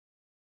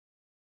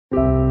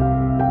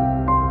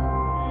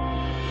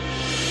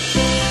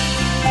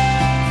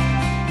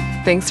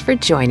Thanks for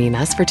joining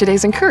us for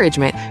today's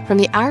encouragement from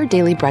the Our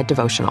Daily Bread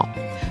Devotional.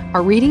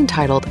 Our reading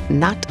titled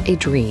Not a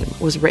Dream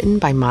was written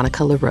by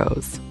Monica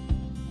LaRose.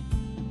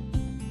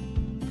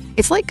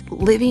 It's like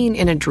living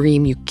in a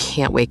dream you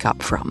can't wake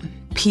up from.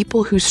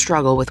 People who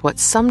struggle with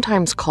what's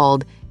sometimes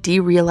called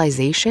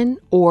derealization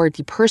or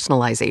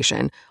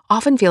depersonalization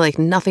often feel like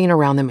nothing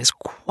around them is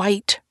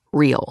quite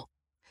real.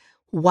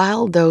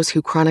 While those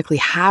who chronically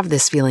have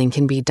this feeling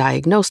can be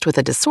diagnosed with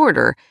a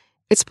disorder,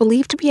 it's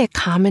believed to be a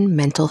common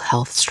mental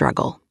health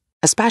struggle,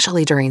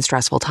 especially during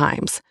stressful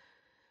times.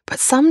 But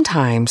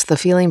sometimes the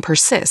feeling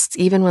persists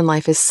even when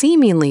life is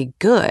seemingly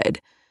good.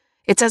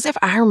 It's as if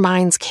our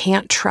minds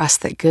can't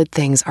trust that good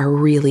things are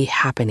really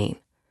happening.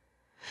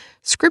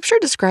 Scripture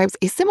describes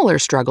a similar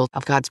struggle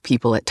of God's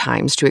people at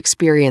times to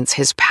experience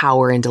His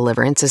power and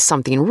deliverance as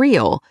something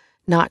real,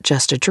 not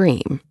just a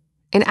dream.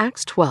 In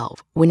Acts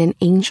 12, when an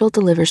angel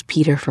delivers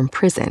Peter from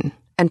prison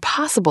and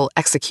possible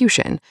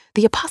execution,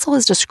 the apostle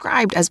is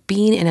described as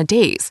being in a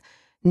daze,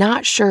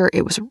 not sure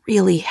it was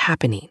really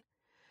happening.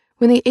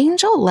 When the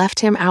angel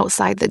left him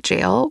outside the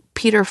jail,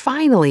 Peter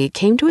finally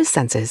came to his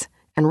senses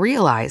and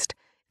realized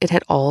it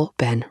had all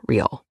been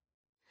real.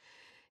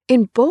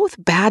 In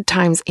both bad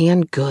times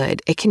and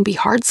good, it can be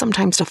hard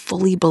sometimes to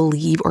fully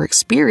believe or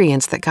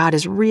experience that God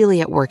is really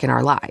at work in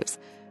our lives.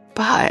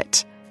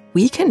 But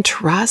we can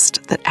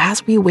trust that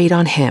as we wait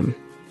on Him,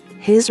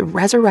 His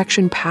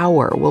resurrection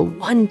power will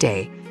one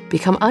day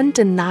become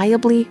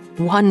undeniably,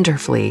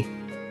 wonderfully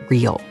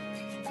real.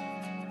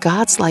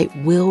 God's light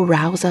will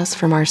rouse us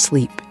from our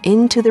sleep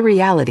into the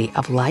reality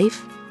of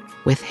life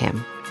with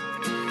Him.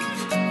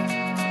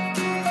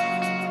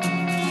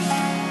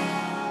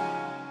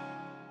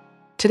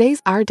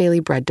 Today's Our Daily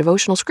Bread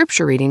devotional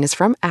scripture reading is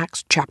from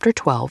Acts chapter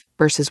 12,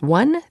 verses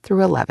 1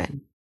 through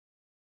 11.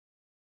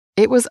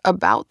 It was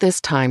about this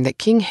time that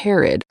King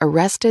Herod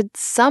arrested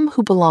some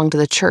who belonged to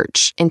the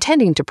church,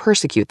 intending to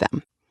persecute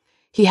them.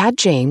 He had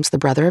James, the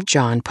brother of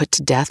John, put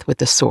to death with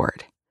the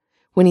sword.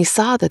 When he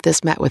saw that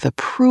this met with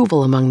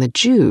approval among the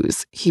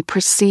Jews, he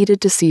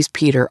proceeded to seize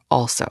Peter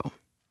also.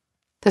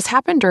 This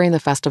happened during the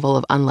festival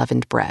of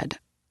unleavened bread.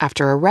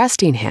 After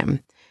arresting him,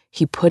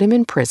 he put him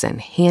in prison,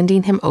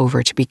 handing him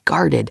over to be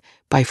guarded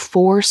by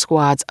 4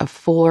 squads of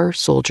 4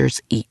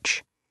 soldiers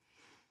each.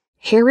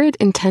 Herod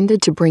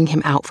intended to bring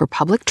him out for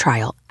public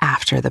trial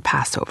after the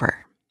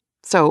Passover.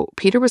 So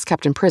Peter was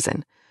kept in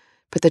prison,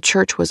 but the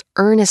church was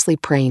earnestly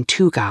praying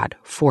to God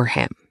for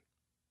him.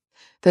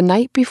 The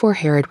night before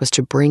Herod was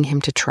to bring him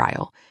to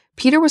trial,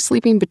 Peter was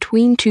sleeping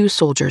between 2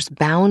 soldiers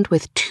bound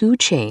with 2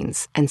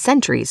 chains, and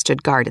sentries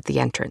stood guard at the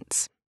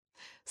entrance.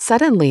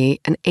 Suddenly,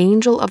 an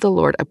angel of the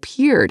Lord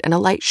appeared, and a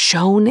light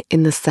shone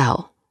in the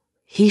cell.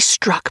 He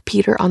struck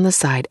Peter on the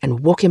side and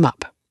woke him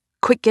up.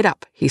 "Quick, get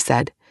up," he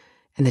said,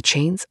 and the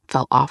chains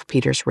fell off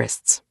Peter's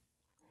wrists.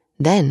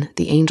 Then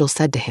the angel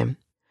said to him,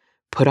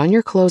 "Put on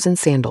your clothes and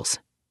sandals,"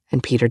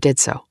 and Peter did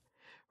so.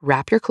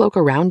 "Wrap your cloak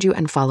around you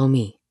and follow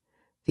me,"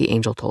 the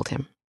angel told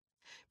him.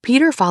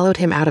 Peter followed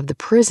him out of the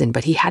prison,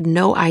 but he had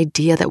no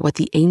idea that what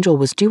the angel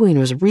was doing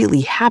was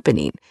really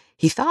happening.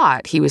 He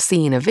thought he was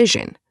seeing a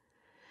vision.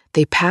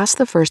 They passed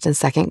the first and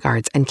second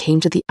guards and came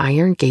to the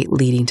iron gate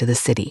leading to the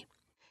city.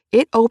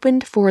 It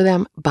opened for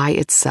them by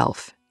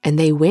itself, and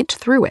they went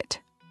through it.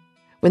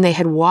 When they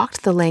had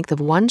walked the length of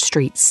one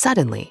street,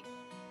 suddenly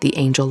the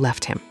angel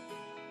left him.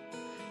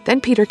 Then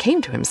Peter came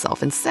to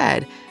himself and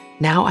said,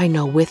 "Now I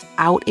know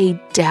without a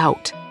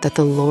doubt that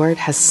the Lord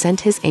has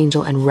sent His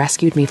angel and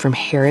rescued me from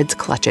Herod's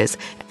clutches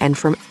and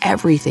from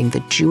everything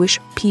the Jewish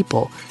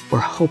people were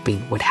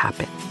hoping would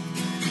happen."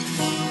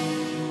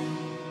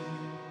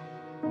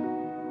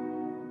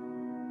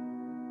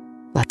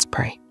 Let's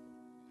pray.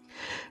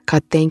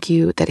 God, thank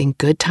you that in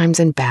good times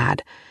and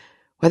bad,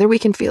 whether we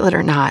can feel it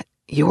or not,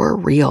 you're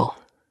real.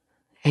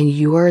 And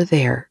you are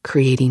there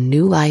creating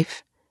new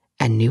life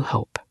and new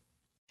hope.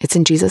 It's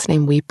in Jesus'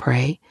 name we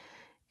pray.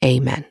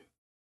 Amen.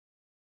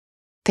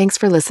 Thanks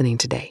for listening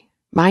today.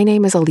 My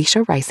name is Alicia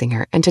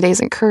Reisinger, and today's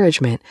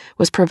encouragement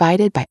was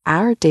provided by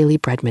Our Daily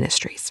Bread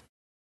Ministries.